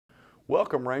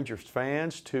Welcome, Rangers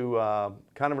fans, to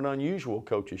kind of an unusual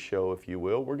coaches show, if you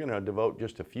will. We're going to devote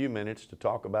just a few minutes to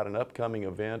talk about an upcoming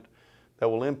event that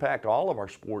will impact all of our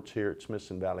sports here at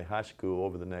Smithson Valley High School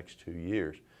over the next 2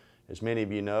 years. As many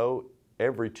of you know,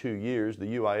 every 2 years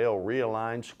the UIL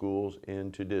realigns schools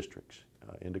into districts,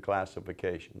 into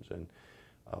classifications. And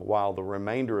while the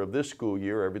remainder of this school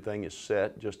year everything is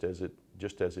set just as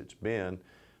it's been,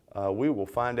 we will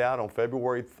find out on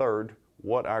February 3rd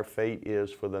what our fate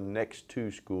is for the next 2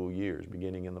 school years,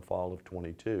 beginning in the fall of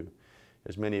 '22.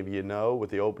 As many of you know, with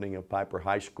the opening of Piper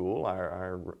High School,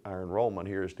 our enrollment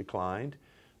here has declined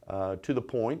to the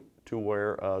point to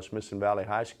where Smithson Valley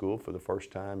High School, for the first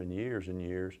time in years and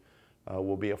years,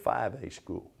 will be a 5A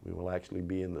school. We will actually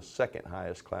be in the second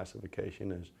highest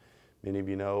classification. As many of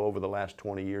you know, over the last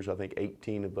 20 years, I think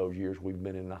 18 of those years we've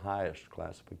been in the highest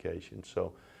classification.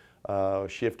 So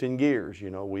shifting gears,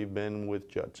 you know, we've been with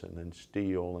Judson and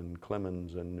Steele and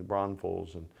Clemens and New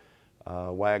Braunfels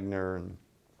and Wagner and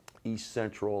East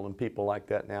Central and people like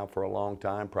that now for a long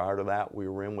time. Prior to that, we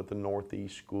were in with the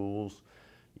Northeast schools,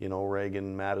 you know,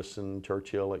 Reagan, Madison,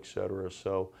 Churchill, etc.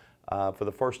 So for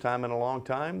the first time in a long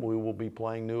time, we will be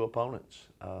playing new opponents.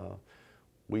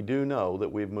 We do know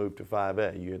that we've moved to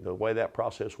 5A. The way that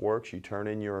process works, you turn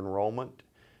in your enrollment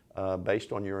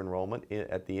based on your enrollment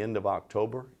at the end of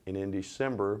October, and in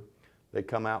December they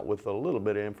come out with a little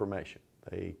bit of information.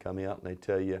 They come out and they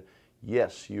tell you,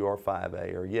 yes, you are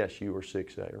 5A, or yes, you are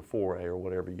 6A or 4A or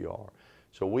whatever you are.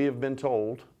 So we have been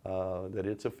told that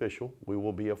it's official. We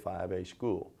will be a 5A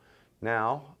school.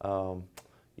 Now,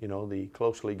 you know, the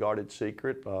closely guarded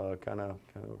secret, kind of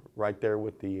right there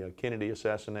with the Kennedy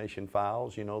assassination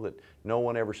files, you know, that no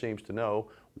one ever seems to know.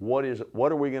 What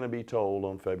are we going to be told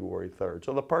on February 3rd?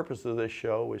 So the purpose of this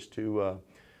show is to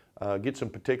get some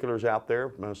particulars out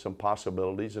there, some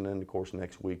possibilities, and then of course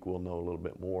next week we'll know a little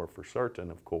bit more for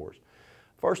certain, of course.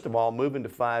 First of all, moving to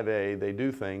 5A, they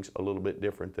do things a little bit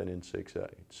different than in 6A.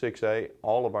 6A,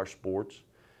 all of our sports,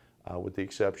 with the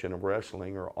exception of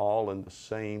wrestling, are all in the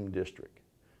same district.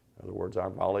 In other words, our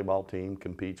volleyball team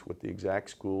competes with the exact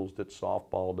schools that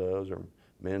softball does, or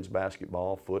men's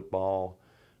basketball, football,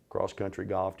 cross-country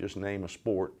golf, just name a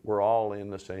sport. We're all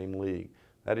in the same league.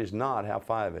 That is not how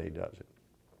 5A does it.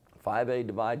 5A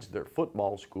divides their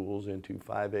football schools into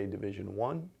 5A Division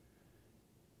I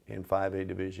and 5A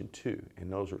Division II,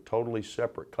 and those are totally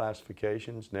separate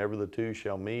classifications. Never the two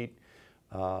shall meet.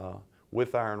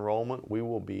 With our enrollment, we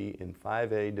will be in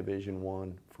 5A Division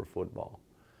I for football.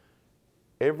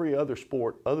 Every other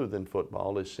sport other than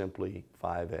football is simply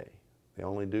 5A. They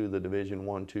only do the Division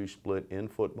I, II split in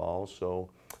football, so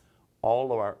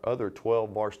all of our other 12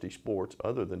 varsity sports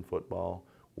other than football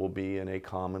will be in a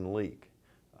common league.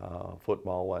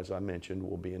 Football, as I mentioned,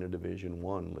 will be in a Division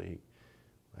I league.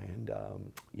 And,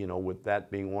 you know, with that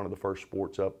being one of the first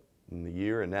sports up in the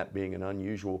year and that being an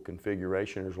unusual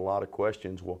configuration, there's a lot of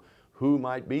questions. Well, who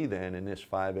might be then in this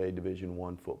 5A Division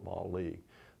I football league?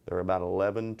 There are about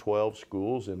 11, 12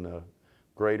 schools in the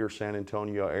greater San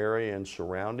Antonio area and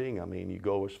surrounding. I mean, you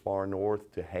go as far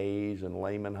north to Hayes and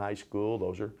Lehman High School.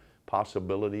 Those are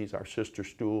possibilities. Our sister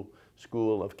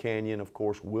school of Canyon, of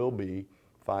course, will be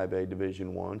 5A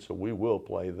Division I, so we will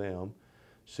play them.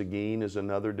 Seguin is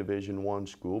another Division I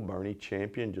school. Bernie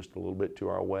Champion, just a little bit to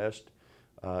our west,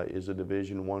 is a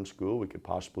Division I school. We could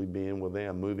possibly be in with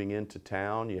them. Moving into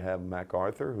town, you have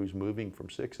MacArthur, who's moving from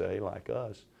 6A like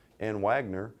us, and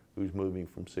Wagner, who's moving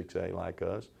from 6A like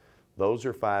us. Those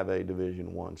are 5A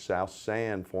Division I. South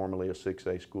San, formerly a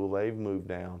 6A school, they've moved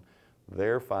down.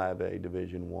 They're 5A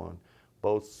Division I.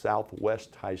 Both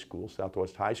Southwest High School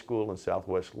and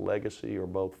Southwest Legacy are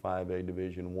both 5A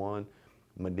Division I.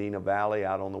 Medina Valley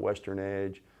out on the western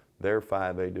edge, they're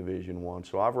 5A Division I.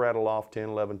 So I've rattled off 10,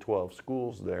 11, 12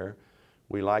 schools there.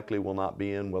 We likely will not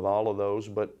be in with all of those,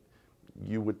 but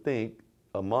you would think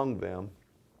among them,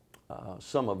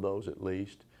 some of those at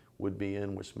least, would be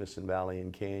in with Smithson Valley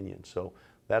and Canyon. So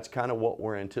that's kind of what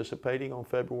we're anticipating on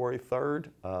February 3rd.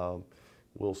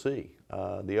 We'll see.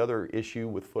 The other issue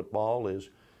with football is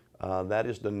that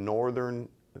is the northern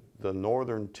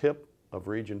tip of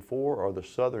Region 4 or the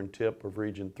southern tip of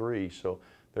Region 3. So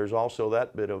there's also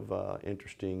that bit of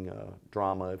interesting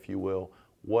drama, if you will.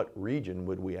 What region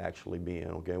would we actually be in?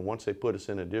 Okay, once they put us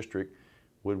in a district,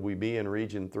 would we be in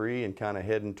Region 3 and kind of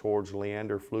heading towards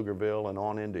Leander, Pflugerville, and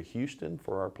on into Houston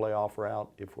for our playoff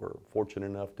route if we're fortunate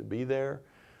enough to be there?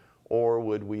 Or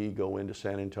would we go into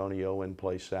San Antonio and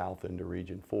play south into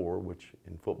Region 4, which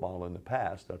in football in the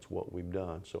past, that's what we've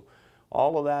done. So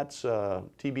all of that's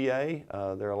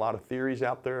TBA. There are a lot of theories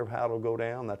out there of how it'll go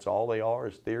down. That's all they are,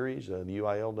 is theories. The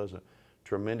UIL does a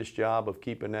tremendous job of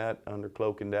keeping that under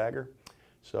cloak and dagger.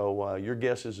 So your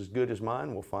guess is as good as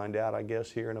mine. We'll find out, I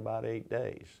guess, here in about 8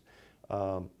 days.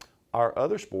 Our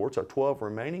other sports, our 12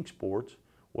 remaining sports,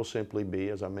 will simply be,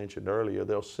 as I mentioned earlier,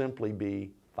 they'll simply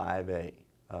be 5A.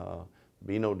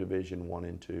 Be no Division I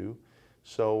and II.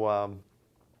 So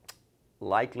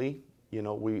likely, you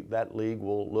know, that league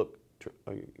will look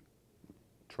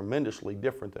tremendously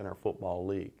different than our football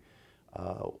league.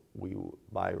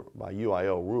 By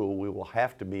UIL rule, we will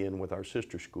have to be in with our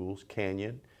sister schools,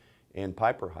 Canyon and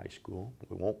Piper High School.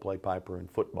 We won't play Piper in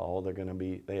football.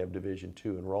 They have Division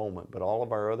II enrollment, but all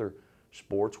of our other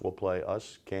sports will play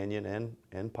us, Canyon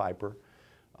and Piper.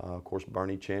 Of course,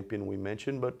 Bernie Champion we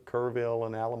mentioned, but Kerrville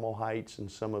and Alamo Heights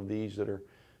and some of these that are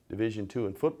Division II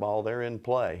in football, they're in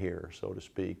play here, so to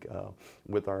speak,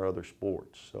 with our other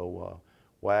sports. So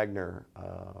Wagner,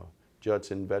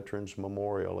 Judson Veterans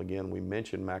Memorial, again, we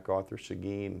mentioned MacArthur,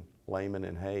 Seguin, Lehman,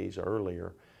 and Hayes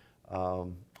earlier.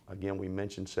 Again, we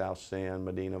mentioned South San,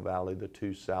 Medina Valley, the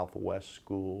 2 Southwest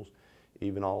schools,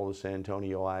 even all the San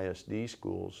Antonio ISD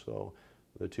schools, so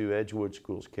the 2 Edgewood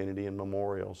schools, Kennedy and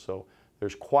Memorial. So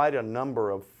there's quite a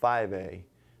number of 5A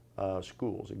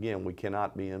schools. Again, we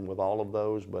cannot be in with all of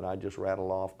those, but I just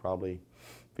rattled off probably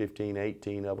 15,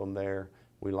 18 of them there.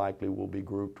 We likely will be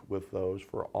grouped with those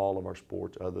for all of our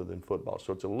sports other than football.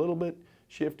 So it's a little bit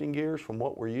shifting gears from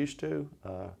what we're used to.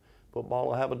 Football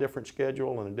will have a different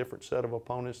schedule and a different set of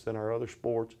opponents than our other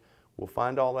sports. We'll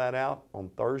find all that out on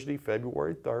Thursday,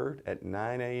 February 3rd at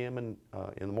 9 a.m. in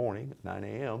the morning, 9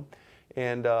 a.m.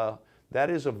 And that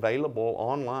is available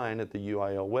online at the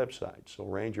UIL website. So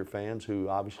Ranger fans who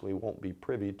obviously won't be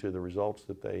privy to the results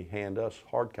that they hand us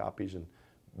hard copies and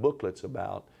booklets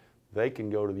about, they can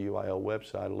go to the UIL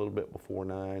website a little bit before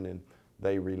 9 and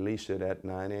they release it at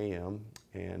 9 a.m.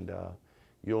 And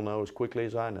you'll know as quickly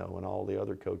as I know and all the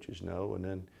other coaches know. And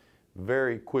then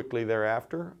very quickly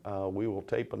thereafter, we will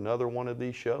tape another one of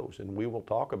these shows and we will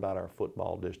talk about our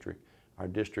football district, our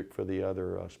district for the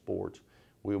other sports.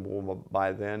 We will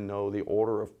by then know the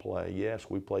order of play. Yes,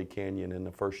 we play Canyon in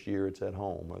the first year it's at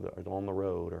home or on the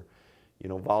road, or you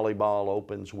know, volleyball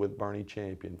opens with Bernie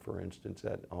Champion, for instance,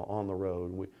 on the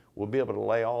road. We'll be able to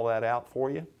lay all that out for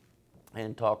you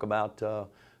and talk about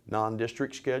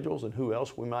non-district schedules and who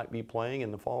else we might be playing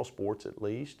in the fall sports at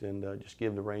least, and just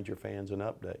give the Ranger fans an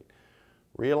update.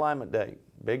 Realignment day,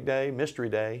 big day, mystery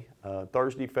day,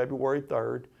 Thursday, February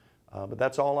 3rd. But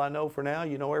that's all I know for now.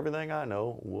 You know everything I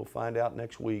know. We'll find out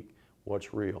next week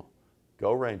what's real.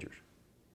 Go Rangers.